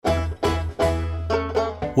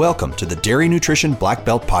Welcome to the Dairy Nutrition Black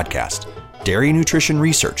Belt Podcast. Dairy nutrition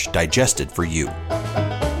research digested for you.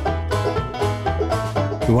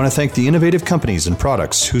 We want to thank the innovative companies and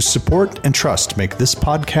products whose support and trust make this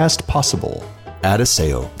podcast possible.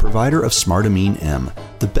 Adiseo, provider of Smartamine M,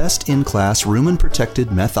 the best in-class rumen-protected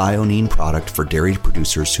methionine product for dairy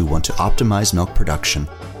producers who want to optimize milk production.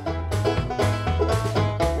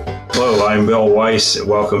 Hello, I'm Bill Weiss.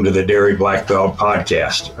 Welcome to the Dairy Black Belt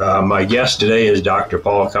Podcast. My guest today is Dr.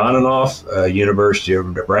 Paul Kononoff, University of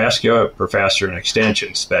Nebraska, professor and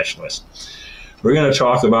extension specialist. We're going to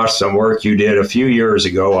talk about some work you did a few years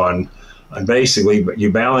ago on basically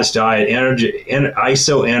you balanced diet,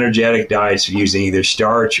 isoenergetic diets using either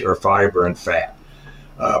starch or fiber and fat.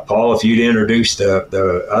 Paul, if you'd introduce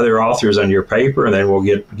the other authors on your paper, and then we'll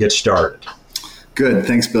get started. Good.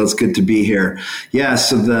 Thanks, Bill. It's good to be here. Yeah,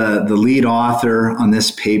 so the lead author on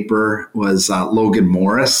this paper was Logan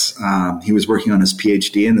Morris. He was working on his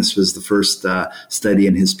PhD, and this was the first study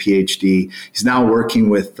in his PhD. He's now working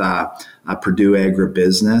with Purdue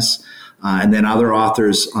Agribusiness. And then other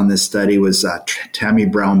authors on this study was Tammy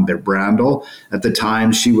Brown Brandel. At the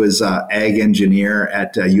time, she was ag engineer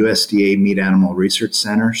at USDA Meat Animal Research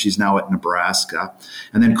Center. She's now at Nebraska.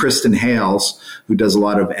 And then Kristen Hales, who does a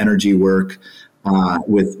lot of energy work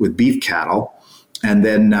with beef cattle. And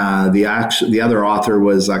then the other author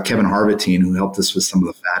was Kevin Harvatine, who helped us with some of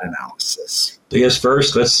the fat analysis. I guess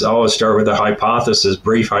first, let's always start with the hypothesis,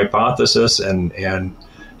 brief hypothesis, and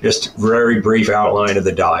just very brief outline of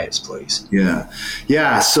the diets, please. Yeah.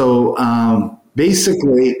 So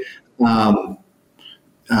basically,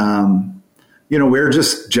 we're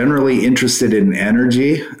just generally interested in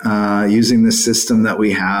energy using the system that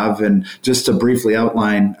we have. And just to briefly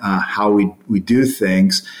outline how we do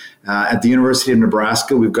things, at the University of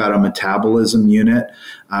Nebraska, we've got a metabolism unit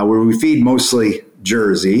where we feed mostly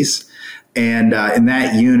jerseys. And in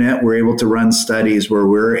that unit, we're able to run studies where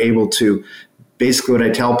we're able to basically what I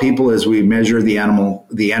tell people is we measure the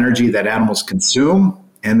energy that animals consume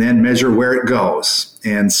and then measure where it goes.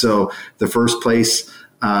 And so the first place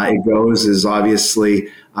it goes is obviously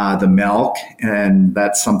the milk, and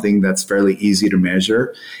that's something that's fairly easy to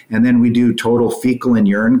measure. And then we do total fecal and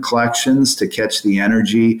urine collections to catch the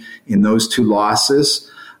energy in those two losses.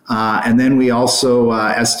 And then we also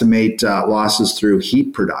estimate losses through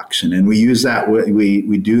heat production. And we use that,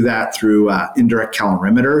 we do that through indirect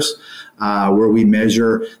calorimeters, where we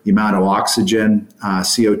measure the amount of oxygen,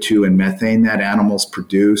 CO2, and methane that animals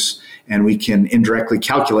produce. And we can indirectly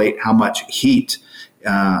calculate how much heat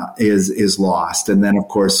is lost. And then, of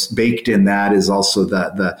course, baked in that is also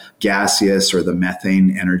the gaseous or the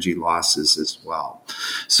methane energy losses as well.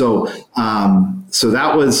 So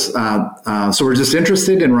that was, so we're just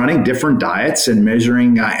interested in running different diets and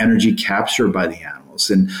measuring energy capture by the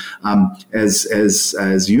animals. And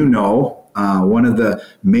as you know, one of the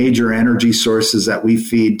major energy sources that we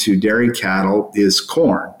feed to dairy cattle is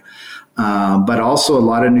corn. But also a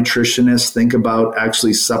lot of nutritionists think about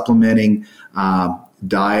actually supplementing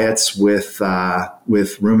diets with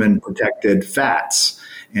rumen-protected fats.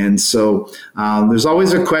 And so there's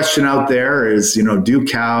always a question out there is, do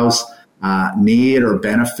cows need or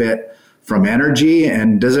benefit from energy?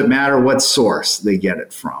 And does it matter what source they get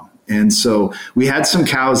it from? And so we had some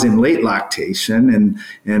cows in late lactation,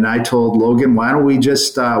 and I told Logan, why don't we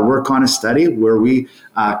just work on a study where we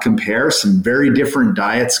compare some very different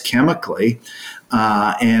diets chemically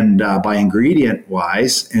and by ingredient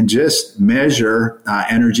wise, and just measure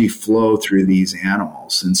energy flow through these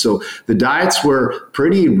animals. And so the diets were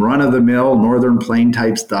pretty run-of-the-mill Northern Plain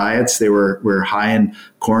types diets. They were high in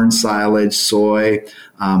corn silage, soy,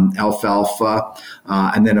 alfalfa,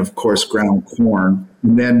 and then of course ground corn.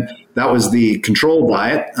 And then that was the control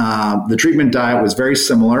diet. The treatment diet was very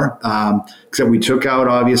similar, except we took out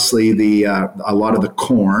obviously a lot of the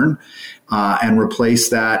corn and replaced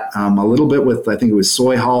that a little bit with, I think it was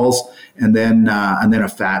soy hulls, and then a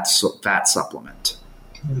fat supplement.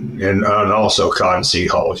 And also cottonseed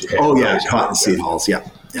hulls. Cottonseed hulls. Yeah.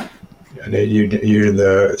 And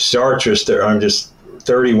the starch was I'm just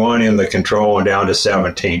 31 in the control and down to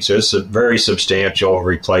 17. So it's a very substantial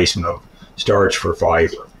replacement of starch for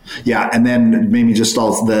fiber. Yeah, and then maybe just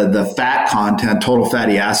all the fat content, total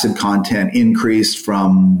fatty acid content increased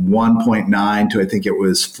from 1.9 to I think it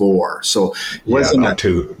was 4. So it wasn't about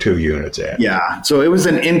two units. Yeah, so it was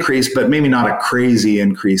an increase, but maybe not a crazy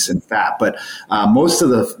increase in fat. But most of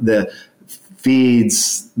the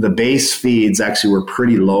feeds, the base feeds actually were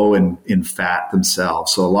pretty low in fat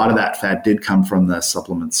themselves. So a lot of that fat did come from the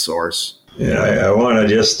supplement source. Yeah, I want to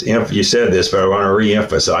just, you said this, but I want to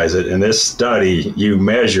re-emphasize it. In this study, you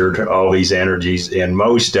measured all these energies. In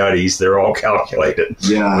most studies, they're all calculated.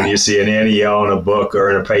 Yeah. When you see an NEL in a book or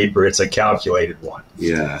in a paper, it's a calculated one.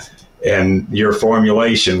 Yeah. And your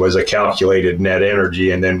formulation was a calculated net energy.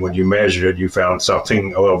 And then when you measured it, you found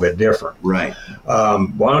something a little bit different. Right.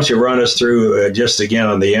 Why don't you run us through just again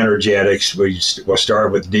on the energetics? We'll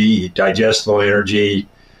start with D, digestible energy,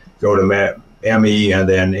 go to ME, and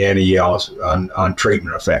then NEL on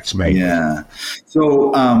treatment effects, maybe. Yeah.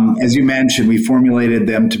 So as you mentioned, we formulated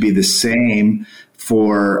them to be the same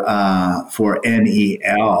for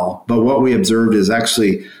NEL, but what we observed is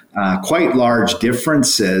actually quite large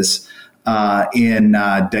differences in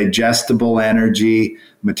digestible energy,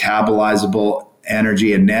 metabolizable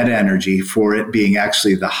energy, and net energy, for it being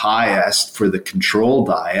actually the highest for the control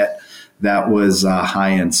diet that was high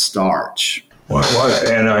in starch.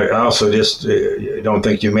 And I also just don't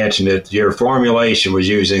think you mentioned it. Your formulation was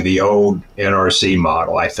using the old NRC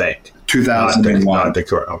model, I think. 2001. Not the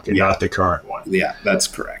current one. Yeah, that's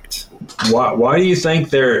correct. Why do you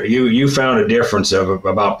think you found a difference of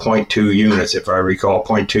about 0.2 units, if I recall,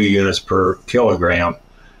 0.2 units per kilogram?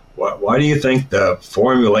 Why do you think the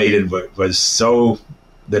formulated was so,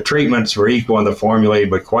 the treatments were equal in the formulated,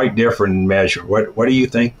 but quite different in measure? What do you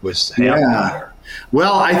think was happening there?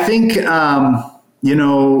 Well, I think,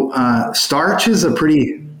 starch is a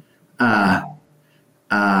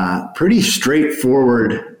pretty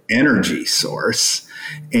straightforward energy source.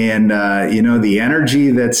 And, the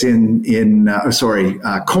energy that's in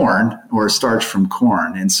corn, or starch from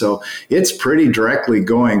corn. And so it's pretty directly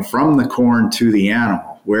going from the corn to the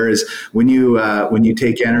animal. Whereas when you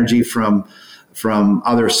take energy from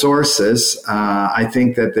other sources, I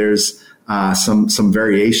think that there's some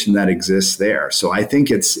variation that exists there. So I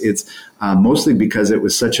think it's mostly because it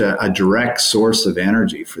was such a direct source of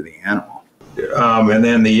energy for the animal. And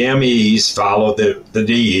then the MEs followed the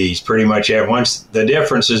DEs pretty much at once. The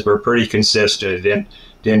differences were pretty consistent. It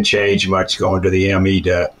didn't change much going to the ME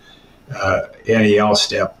to NEL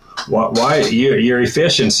step. Why your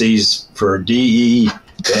efficiencies for DE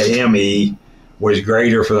to ME was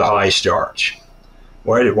greater for the high starch?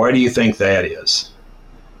 Why do you think that is?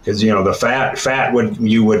 Because the fat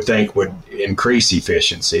you would think would increase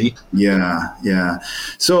efficiency. Yeah.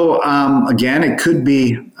 So again, it could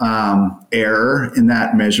be error in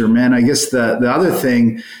that measurement. I guess the other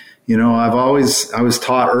thing, I was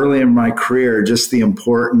taught early in my career just the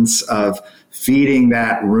importance of feeding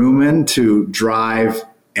that rumen to drive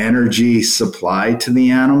energy supply to the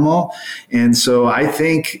animal. And so I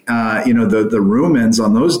think the rumens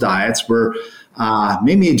on those diets were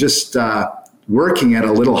maybe just working at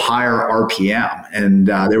a little higher RPM, and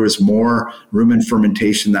there was more rumen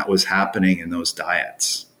fermentation that was happening in those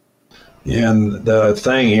diets. And the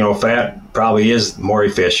thing, fat probably is more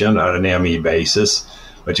efficient on an ME basis,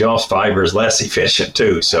 but y'all's fiber is less efficient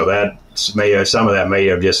too. So some of that may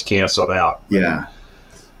have just canceled out. Yeah.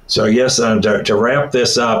 So I guess to wrap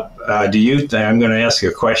this up, do you think, I'm going to ask you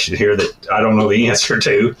a question here that I don't know the answer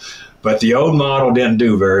to, but the old model didn't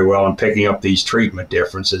do very well in picking up these treatment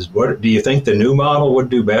differences. What do you think the new model would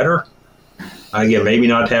do better? Again, maybe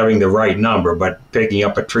not having the right number, but picking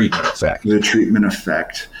up a treatment effect. The treatment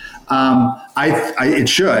effect. It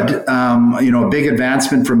should. A big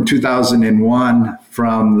advancement from 2001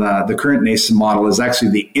 from the current NASEN model is actually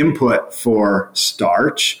the input for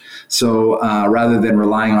starch. So rather than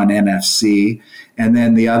relying on NFC, and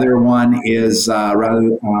then the other one is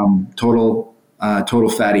total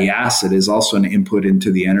fatty acid is also an input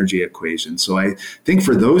into the energy equation. So I think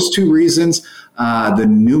for those two reasons, the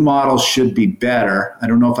new model should be better. I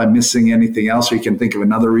don't know if I'm missing anything else, or you can think of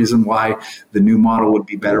another reason why the new model would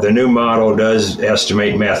be better. The new model does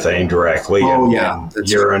estimate methane directly in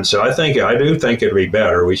urine. So I do think it'd be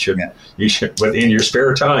better. You should, in your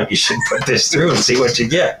spare time, you should put this through and see what you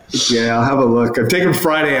get. Yeah, I'll have a look. I'm taking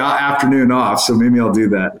Friday afternoon off, so maybe I'll do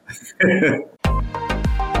that.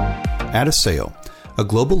 Adiseo, a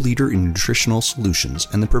global leader in nutritional solutions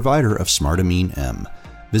and the provider of SmartAmine M.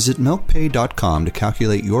 Visit milkpay.com to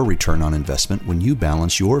calculate your return on investment when you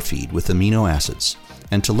balance your feed with amino acids,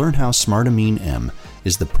 and to learn how SmartAmine M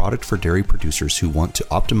is the product for dairy producers who want to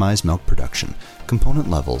optimize milk production, component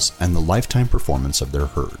levels, and the lifetime performance of their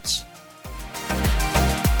herds.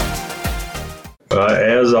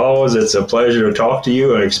 As always, it's a pleasure to talk to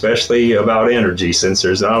you, and especially about energy, since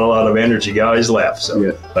there's not a lot of energy guys left.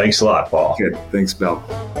 So Thanks a lot, Paul. Good. Thanks, Bill.